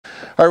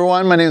Hi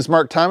everyone, my name is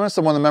Mark Thomas.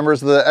 I'm one of the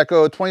members of the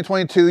Echo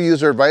 2022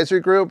 User Advisory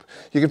Group.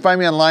 You can find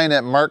me online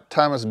at Mark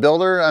Thomas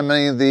Builder on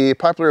many of the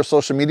popular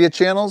social media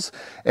channels.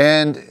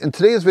 And in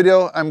today's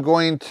video, I'm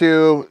going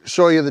to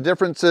show you the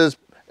differences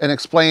and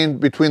explain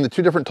between the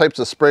two different types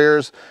of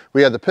sprayers.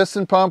 We have the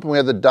piston pump and we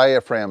have the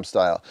diaphragm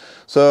style.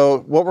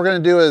 So what we're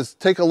going to do is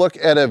take a look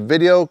at a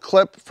video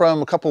clip from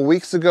a couple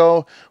weeks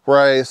ago where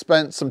I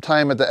spent some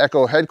time at the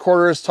Echo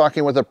headquarters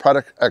talking with a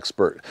product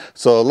expert.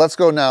 So let's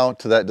go now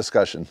to that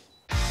discussion.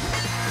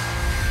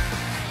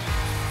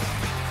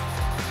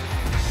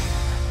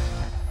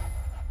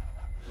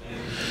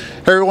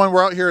 Hey everyone,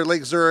 we're out here at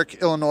Lake Zurich,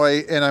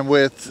 Illinois, and I'm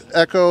with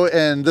Echo,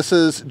 and this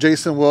is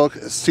Jason Wilk,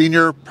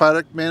 Senior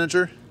Product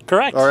Manager.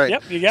 Correct. All right.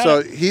 Yep, you got it.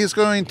 So he's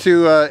going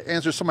to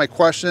answer some of my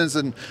questions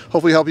and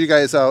hopefully help you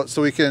guys out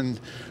so we can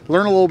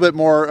learn a little bit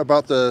more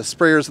about the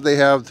sprayers that they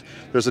have.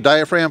 There's a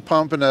diaphragm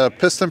pump and a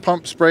piston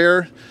pump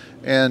sprayer,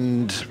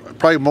 and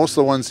probably most of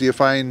the ones you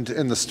find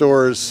in the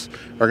stores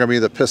are going to be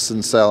the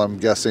piston style, I'm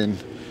guessing.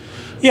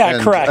 Yeah,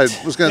 and correct.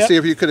 I was going to see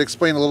if you could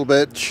explain a little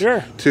bit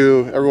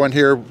to everyone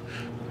here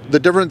the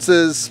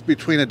differences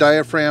between a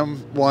diaphragm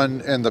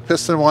one and the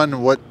piston one,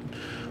 and what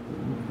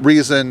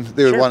reason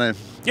they would want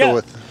to go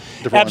with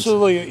different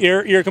Absolutely.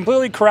 ones. You're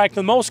completely correct.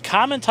 The most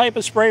common type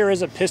of sprayer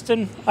is a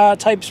piston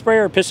type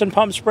sprayer, piston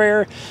pump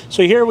sprayer.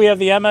 So here we have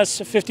the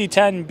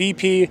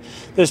MS-5010BP.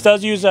 This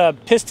does use a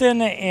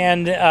piston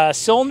and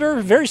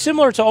cylinder, very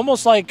similar to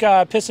almost like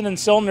piston and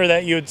cylinder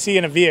that you would see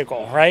in a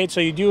vehicle, right?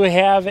 So you do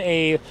have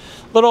a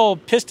little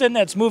piston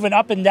that's moving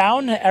up and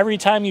down every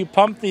time you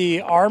pump the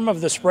arm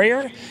of the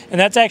sprayer, and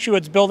that's actually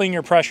what's building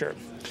your pressure.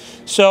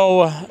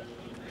 So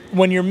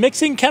when you're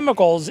mixing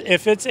chemicals,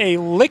 if it's a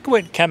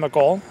liquid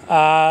chemical,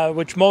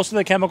 which most of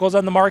the chemicals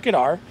on the market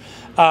are,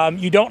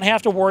 you don't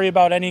have to worry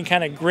about any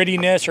kind of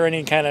grittiness or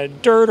any kind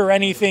of dirt or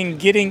anything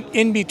getting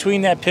in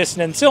between that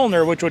piston and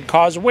cylinder, which would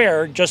cause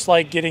wear, just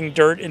like getting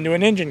dirt into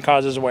an engine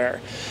causes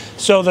wear.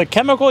 So the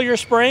chemical you're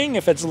spraying,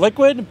 if it's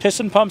liquid,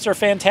 piston pumps are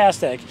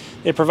fantastic.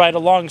 They provide a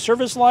long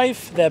service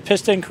life. That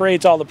piston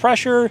creates all the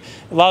pressure,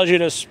 allows you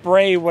to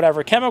spray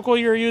whatever chemical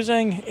you're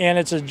using, and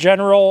it's a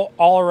general,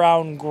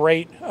 all-around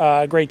great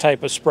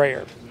type of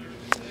sprayer.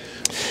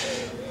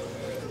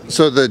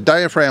 So the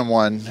diaphragm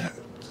one,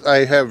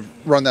 I have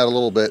run that a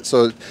little bit,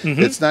 so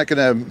it's not going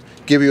to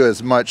give you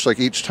as much. Like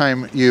each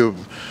time you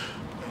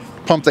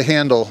pump the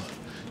handle,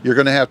 you're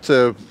going to have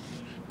to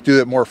do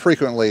it more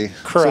frequently.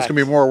 Correct. So it's going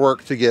to be more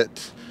work to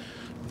get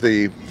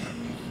the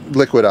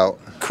liquid out.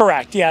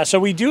 Correct, yeah. So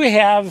we do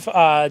have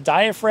a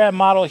diaphragm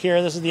model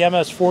here. This is the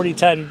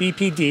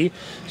MS-4010BPD.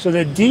 So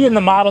the D in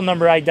the model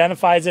number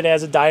identifies it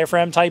as a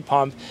diaphragm type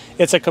pump.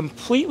 It's a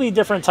completely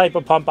different type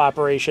of pump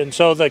operation.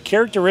 So the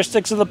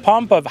characteristics of the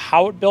pump, of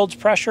how it builds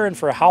pressure and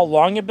for how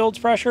long it builds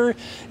pressure,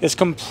 is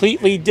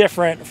completely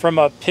different from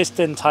a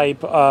piston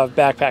type of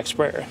backpack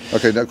sprayer.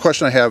 Okay, now the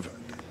question I have,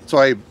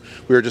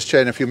 we were just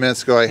chatting a few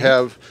minutes ago, I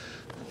have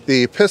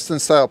the piston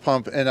style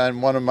pump, and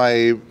on one of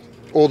my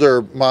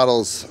older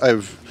models,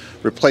 I've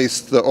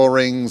replaced the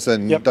O-rings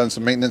and done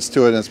some maintenance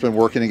to it, and it's been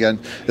working again.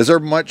 Is there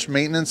much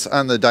maintenance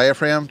on the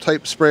diaphragm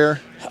type sprayer?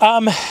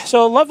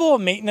 So level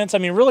of maintenance, I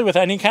mean, really with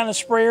any kind of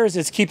sprayers,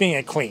 it's keeping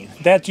it clean.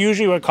 That's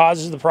usually what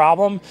causes the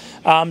problem.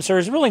 So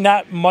there's really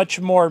not much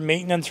more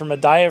maintenance from a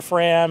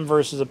diaphragm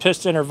versus a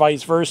piston or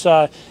vice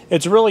versa.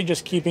 It's really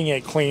just keeping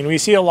it clean. We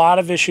see a lot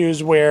of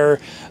issues where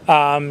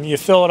you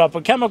fill it up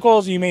with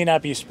chemicals, you may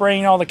not be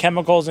spraying all the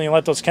chemicals, and you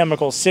let those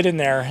chemicals sit in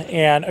there,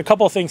 and a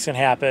couple of things can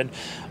happen.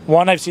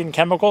 One, I've seen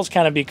chemicals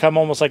kind of become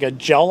almost like a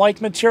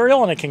gel-like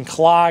material, and it can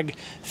clog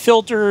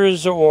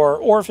filters or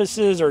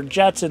orifices or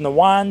jets in the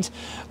wand.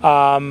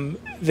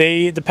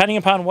 Depending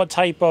upon what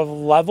type of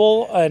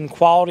level and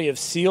quality of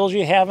seals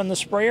you have in the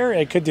sprayer,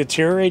 it could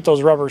deteriorate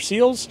those rubber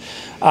seals.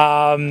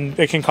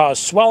 It can cause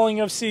swelling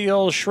of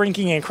seals,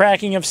 shrinking and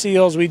cracking of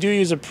seals. We do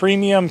use a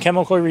premium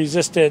chemically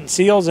resistant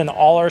seals in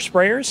all our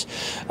sprayers,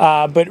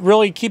 but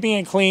really keeping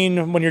it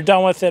clean when you're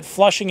done with it,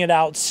 flushing it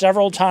out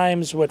several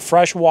times with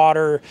fresh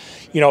water,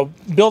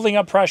 building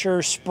up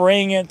pressure,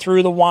 spraying it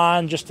through the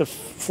wand just to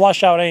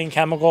flush out any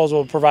chemicals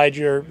will provide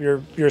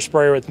your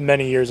sprayer with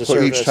many years of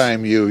service. So each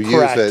time you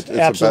use it,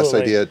 it's the best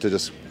idea to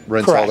just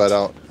rinse all that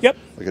out. Yep.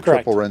 Like a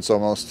triple rinse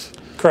almost.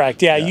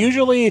 Correct, yeah.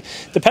 Usually,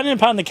 depending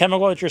upon the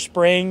chemical that you're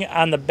spraying,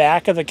 on the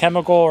back of the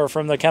chemical or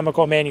from the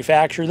chemical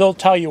manufacturer, they'll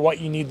tell you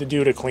what you need to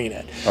do to clean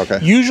it. Okay.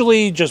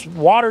 Usually, just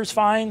water's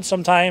fine.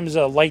 Sometimes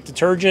a light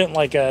detergent,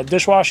 like a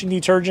dishwashing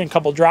detergent, a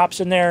couple drops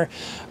in there.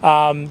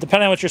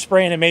 Depending on what you're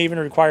spraying, it may even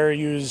require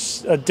you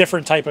use a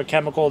different type of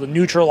chemical to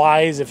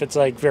neutralize if it's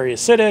like very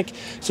acidic.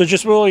 So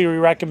just really we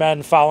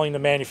recommend following the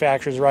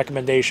manufacturer's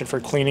recommendation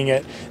for cleaning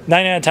it.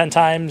 9 out of 10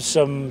 times,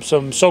 some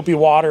soapy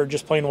water,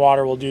 just plain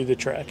water will do the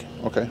trick.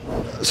 Okay.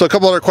 So a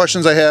couple other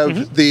questions I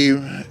have.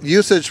 The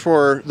usage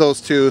for those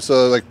two,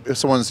 so like if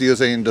someone's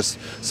using just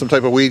some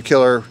type of weed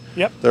killer,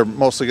 they're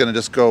mostly going to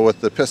just go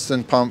with the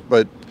piston pump,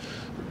 but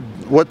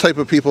what type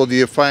of people do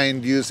you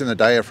find using the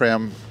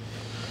diaphragm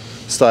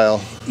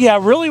style? Yeah,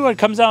 really what it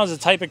comes down is the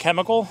type of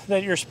chemical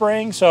that you're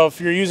spraying. So if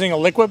you're using a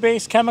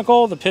liquid-based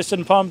chemical, the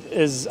piston pump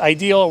is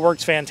ideal. It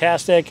works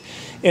fantastic.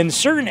 In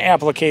certain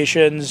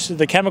applications,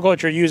 the chemical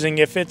that you're using,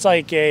 if it's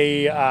like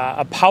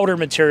a powder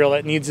material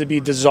that needs to be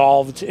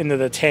dissolved into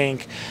the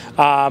tank,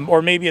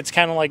 or maybe it's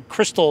kind of like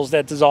crystals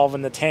that dissolve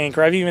in the tank,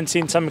 or I've even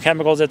seen some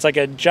chemicals that's like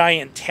a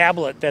giant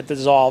tablet that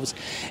dissolves.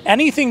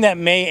 Anything that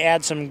may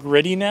add some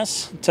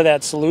grittiness to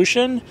that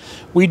solution,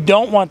 we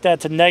don't want that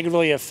to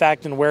negatively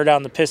affect and wear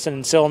down the piston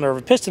and cylinder of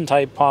a piston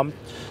type pump,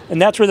 and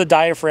that's where the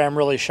diaphragm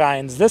really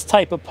shines. This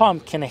type of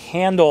pump can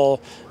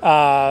handle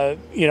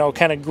you know,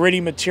 kind of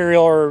gritty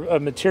material or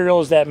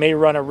materials that may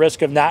run a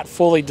risk of not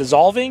fully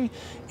dissolving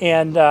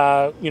and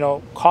you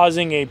know,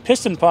 causing a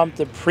piston pump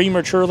to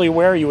prematurely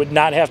wear. You would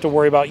not have to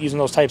worry about using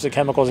those types of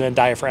chemicals in a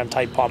diaphragm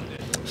type pump.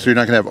 So you're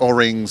not going to have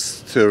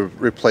O-rings to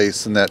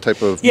replace and that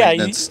type of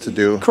maintenance to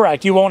do?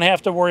 Correct. You won't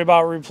have to worry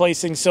about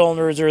replacing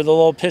cylinders or the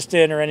little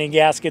piston or any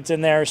gaskets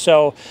in there.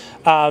 So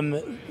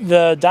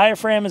the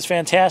diaphragm is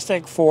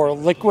fantastic for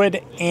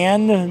liquid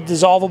and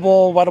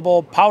dissolvable,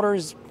 wettable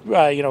powders,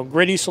 you know,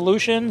 gritty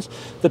solutions.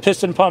 The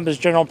piston pump is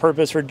general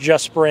purpose for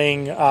just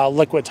spraying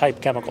liquid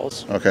type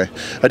chemicals. Okay.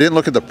 I didn't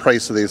look at the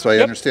price of these, so I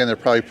understand they're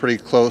probably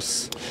pretty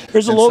close.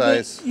 There's a little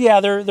size. bit,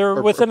 yeah,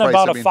 they're within price,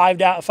 about I a mean.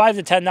 $5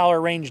 to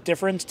 $10 range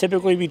difference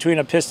typically between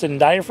a piston and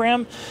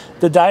diaphragm.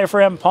 The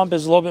diaphragm pump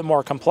is a little bit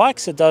more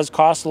complex. It does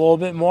cost a little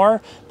bit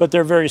more, but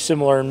they're very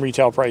similar in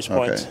retail price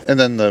points. Okay. And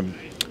then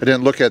I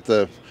didn't look at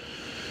the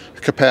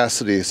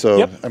capacity,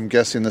 so I'm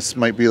guessing this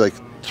might be like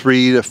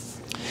 3 to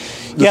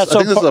yeah, so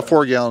I think this is a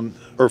 4 gallon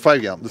or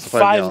 5 gallon. This is a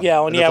 5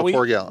 gallon. Yeah,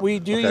 4 gallon. We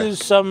do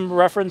use some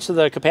reference to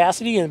the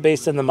capacity and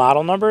based on the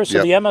model number.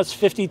 So the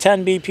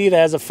MS-5010BP that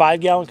has a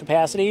 5 gallon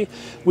capacity,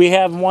 we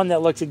have one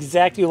that looks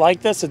exactly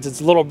like this. It's its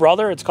little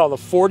brother. It's called the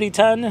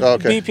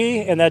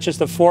 4010BP, and that's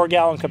just a 4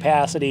 gallon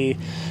capacity.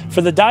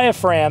 For the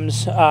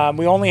diaphragms,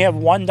 we only have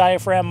one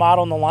diaphragm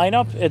model in the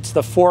lineup. It's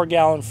the 4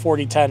 gallon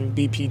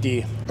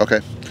 4010BPD. Okay.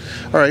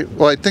 All right.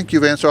 Well, I think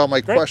you've answered all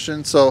my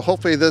questions. So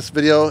hopefully this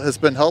video has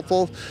been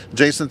helpful.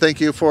 Jason,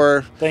 thank you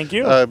for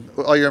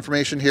all your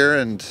information here.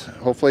 And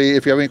hopefully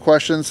if you have any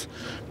questions,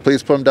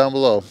 please put them down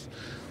below.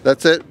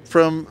 That's it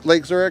from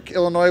Lake Zurich,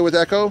 Illinois with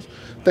Echo.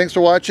 Thanks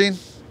for watching.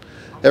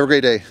 Have a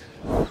great day.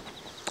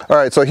 All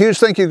right. So a huge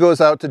thank you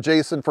goes out to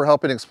Jason for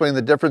helping explain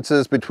the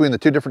differences between the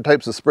two different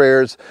types of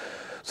sprayers.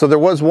 So there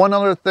was one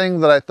other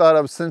thing that I thought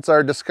of since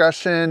our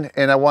discussion,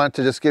 and I wanted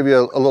to just give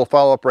you a little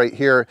follow-up right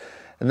here.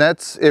 And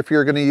that's if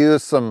you're going to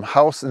use some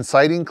house and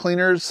siding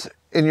cleaners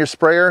in your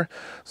sprayer.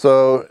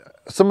 So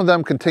some of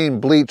them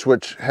contain bleach,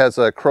 which has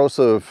a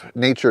corrosive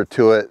nature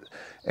to it.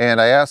 And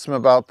I asked him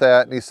about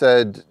that, and he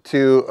said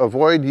to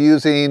avoid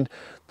using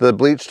the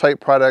bleach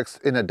type products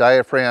in a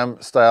diaphragm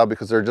style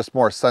because they're just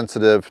more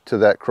sensitive to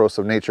that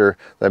corrosive nature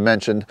that I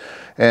mentioned,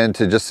 and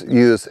to just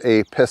use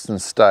a piston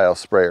style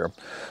sprayer.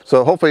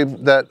 So hopefully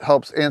that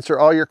helps answer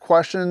all your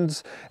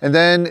questions. And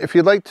then if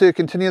you'd like to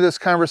continue this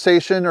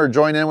conversation or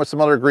join in with some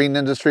other green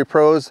industry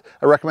pros,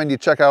 I recommend you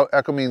check out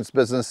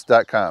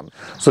echomeansbusiness.com.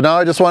 So now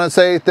I just want to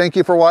say thank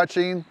you for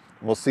watching.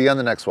 We'll see you on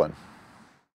the next one.